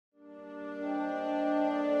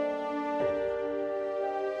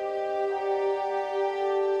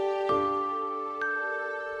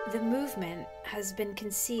The movement has been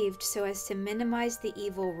conceived so as to minimize the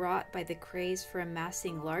evil wrought by the craze for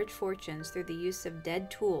amassing large fortunes through the use of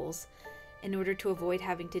dead tools in order to avoid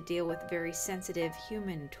having to deal with very sensitive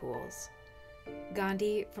human tools.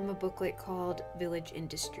 Gandhi, from a booklet called Village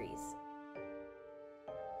Industries.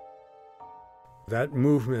 That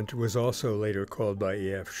movement was also later called by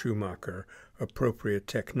E.F. Schumacher appropriate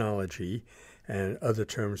technology, and other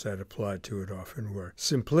terms that applied to it often were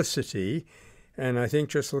simplicity. And I think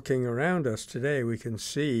just looking around us today, we can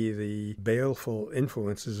see the baleful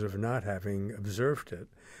influences of not having observed it.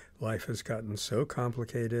 Life has gotten so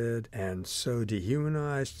complicated and so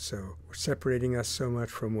dehumanized, so separating us so much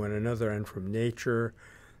from one another and from nature,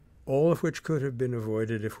 all of which could have been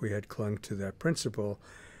avoided if we had clung to that principle,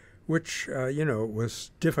 which,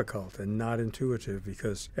 was difficult and not intuitive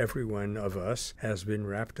because every one of us has been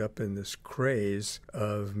wrapped up in this craze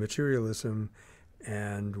of materialism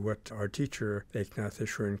and what our teacher, Eknath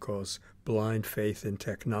Easwaran, calls blind faith in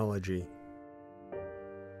technology.